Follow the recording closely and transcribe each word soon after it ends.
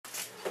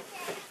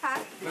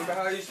Remember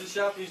how I used to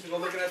shop? You used to go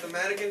looking at the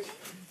mannequins?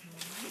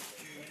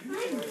 Ooh,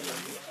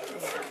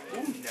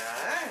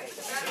 nice.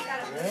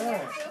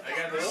 Yeah. I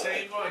got the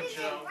same one,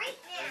 Joe.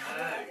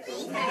 Nice.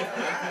 Ooh, nice.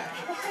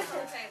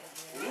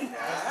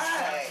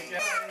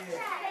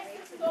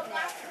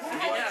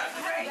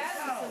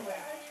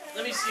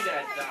 Let me see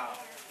that doll.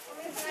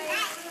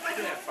 Look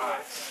at that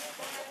box.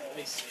 Let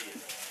me see it.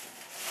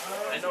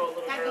 I know a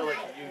little girl that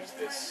can use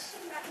this.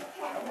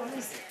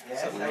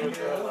 Some little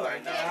girl I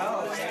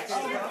know. It's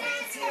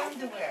the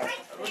underwear.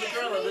 A little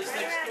girl that lives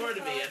next door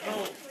to me at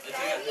home. I think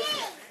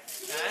I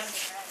Huh?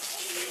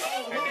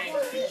 Her name's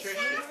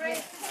Patricia.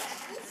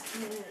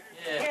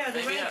 Yeah, the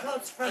maybe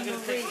raincoat's from I'm gonna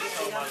take this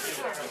home. I'll give it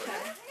to her.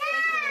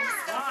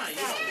 Ah, you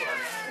don't want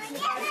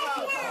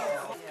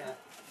it.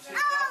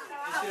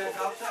 You see that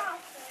golf shop?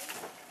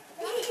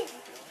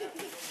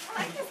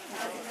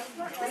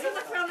 Does it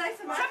look real nice?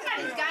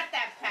 Somebody's got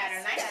that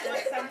pattern. I saw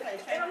it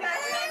someplace.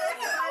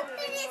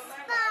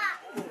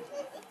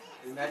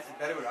 It matches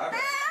better with ours.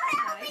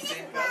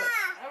 Same color.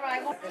 All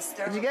right.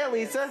 What'd you get,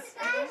 Lisa?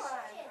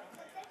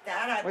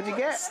 What'd you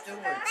get?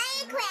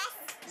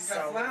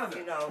 So,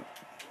 you know.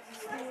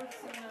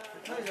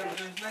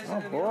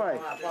 Oh boy.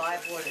 Well, I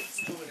bought it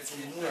Stewart's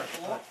in Newark.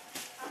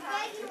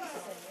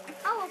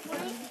 Oh, boy.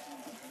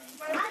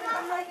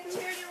 I'm like a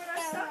charity with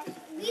our stuff.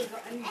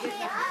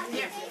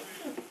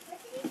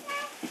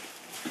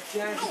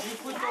 Jan, did you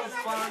put those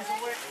bonds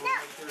away?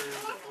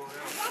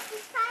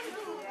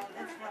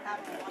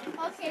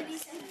 Okay,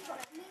 Lisa.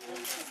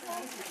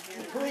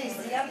 Please,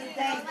 the other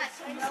day,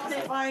 to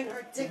find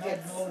her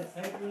tickets.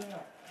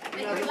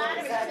 You know,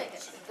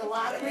 the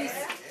lotteries.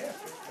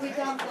 We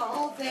dumped the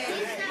whole day.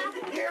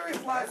 Here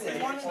it was,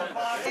 in one of the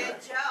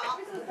boxes.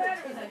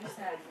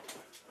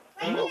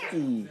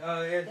 Milky.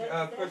 Oh,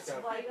 yeah, Chris.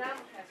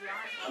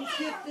 Whose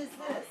gift is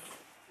this?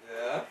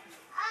 Yeah.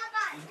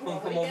 He's gonna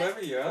come home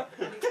every year, huh?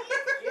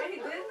 Yeah, he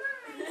did.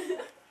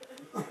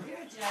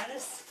 Here,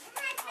 Janice.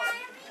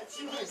 That's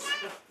yours.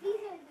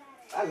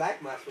 I like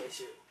my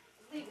sweatshirt.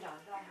 Leave it on,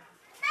 don't.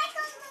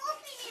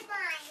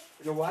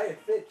 You know why? It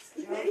fits.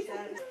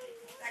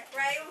 That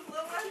gray and blue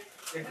one?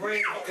 The gray,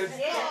 it's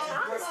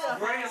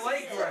gray and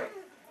light gray.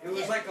 It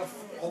was like a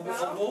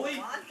woolly.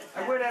 I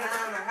wear that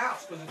around the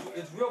house because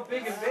it's real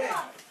big and big.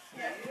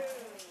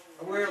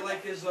 I wear it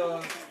like as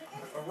a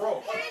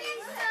robe.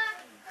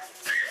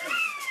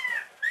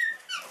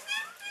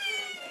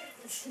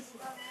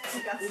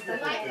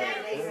 Like that?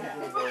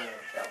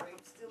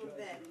 Still in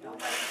bed.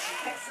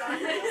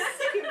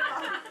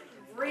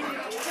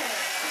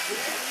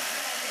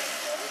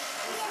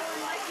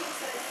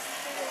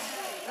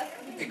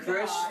 Hey,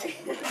 Chris.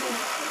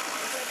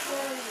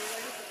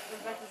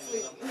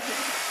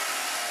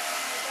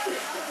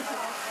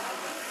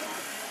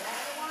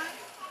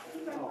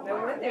 They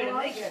went there to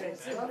make it.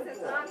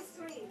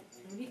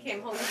 When he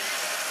came home,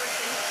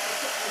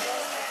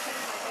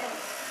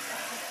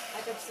 I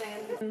kept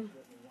saying,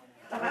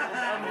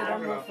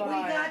 Number 5.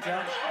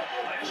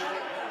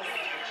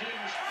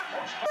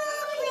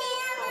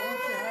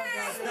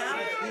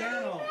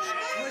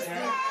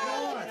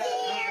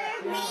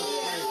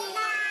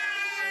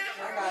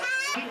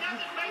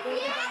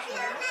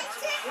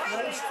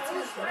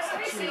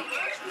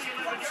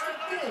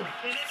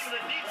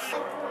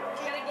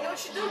 you know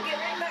what you do? Get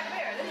right back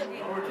there. Then you'll be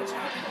able to catch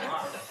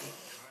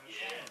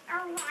A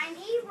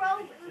windy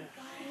road.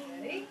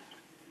 Ready?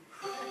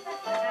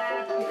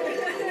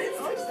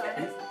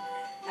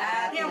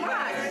 Happy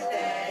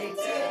birthday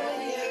to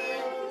you.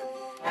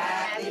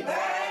 Happy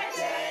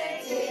birthday,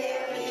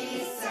 dear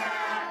Lisa.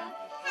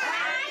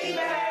 Happy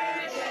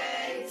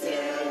birthday to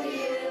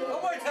you.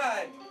 One more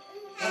time.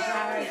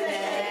 Happy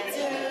birthday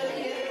to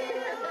you.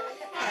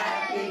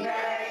 Happy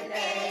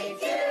birthday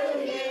to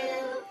you.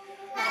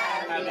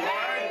 Happy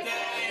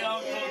birthday,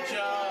 Uncle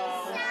Joe.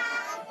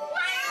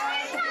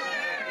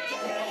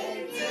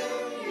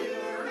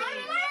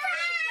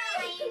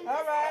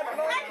 All right,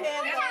 blow the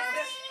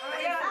candles.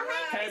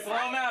 Okay, blow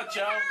them out,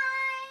 Joe.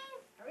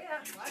 Hurry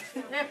up.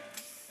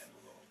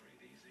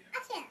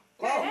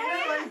 Blow.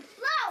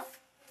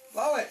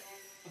 Blow it.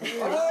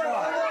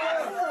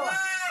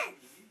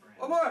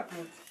 One more.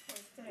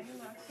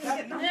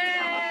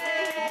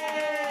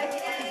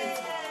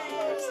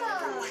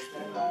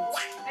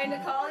 Hey,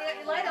 Nicole, you got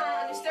your light on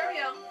your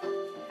stereo.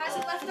 How's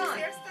it left on?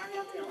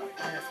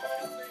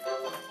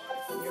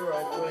 You're a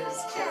whiz,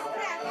 Joe.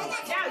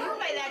 Joe, you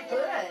play that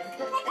good.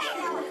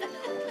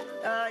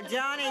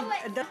 Johnny.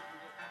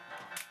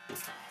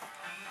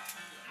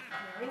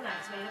 Very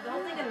nice. We have the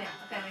whole thing in there.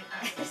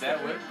 Okay. Is that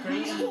whipped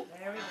cream?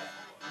 Very good.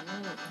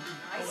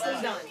 Nicely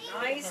done.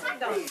 Nicely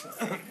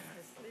done.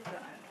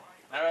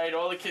 All right,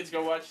 all the kids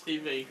go watch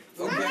TV.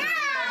 Okay.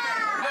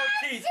 No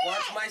teeth.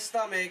 Watch my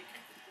stomach.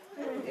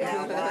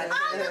 Yeah,